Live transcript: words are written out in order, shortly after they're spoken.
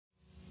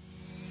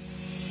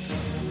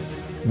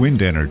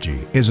Wind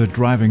energy is a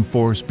driving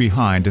force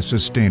behind a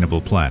sustainable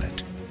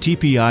planet.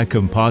 TPI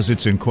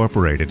Composites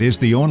Incorporated is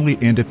the only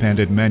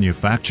independent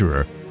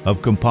manufacturer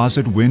of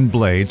composite wind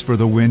blades for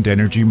the wind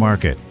energy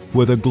market,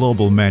 with a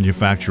global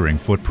manufacturing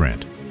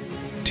footprint.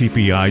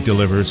 TPI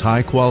delivers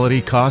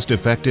high-quality,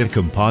 cost-effective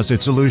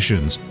composite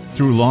solutions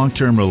through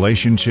long-term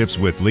relationships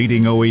with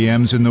leading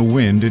OEMs in the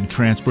wind and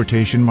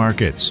transportation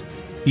markets.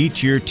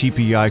 Each year,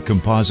 TPI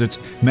Composites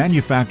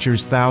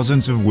manufactures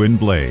thousands of wind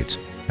blades,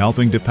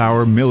 helping to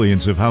power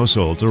millions of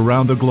households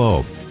around the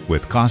globe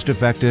with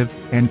cost-effective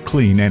and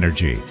clean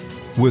energy.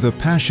 With a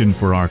passion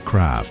for our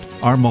craft,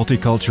 our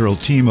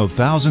multicultural team of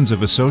thousands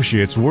of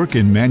associates work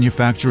in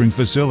manufacturing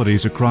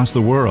facilities across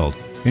the world,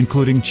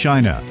 including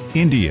China,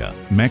 India,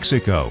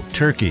 Mexico,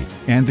 Turkey,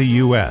 and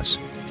the US,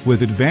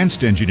 with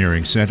advanced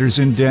engineering centers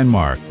in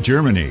Denmark,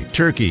 Germany,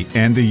 Turkey,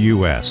 and the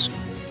US.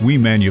 We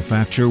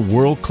manufacture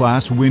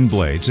world-class wind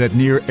blades at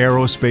near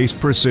aerospace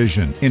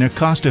precision in a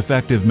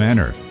cost-effective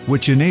manner,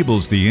 which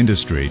enables the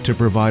industry to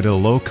provide a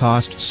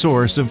low-cost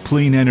source of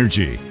clean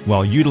energy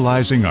while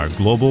utilizing our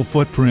global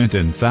footprint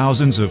and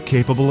thousands of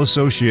capable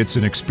associates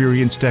and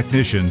experienced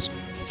technicians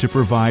to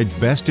provide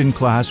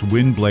best-in-class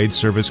wind blade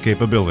service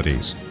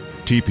capabilities.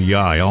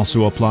 TPI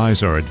also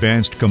applies our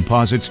advanced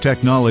composites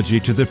technology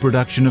to the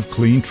production of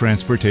clean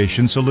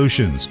transportation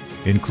solutions,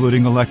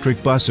 including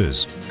electric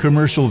buses,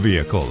 commercial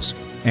vehicles,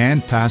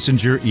 and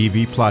passenger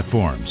EV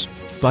platforms.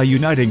 By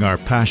uniting our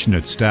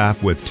passionate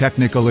staff with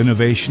technical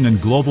innovation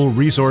and global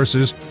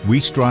resources, we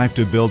strive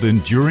to build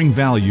enduring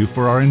value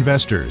for our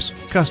investors,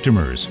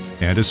 customers,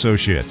 and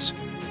associates.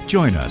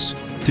 Join us.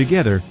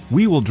 Together,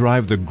 we will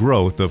drive the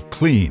growth of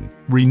clean,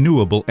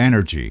 renewable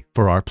energy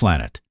for our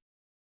planet.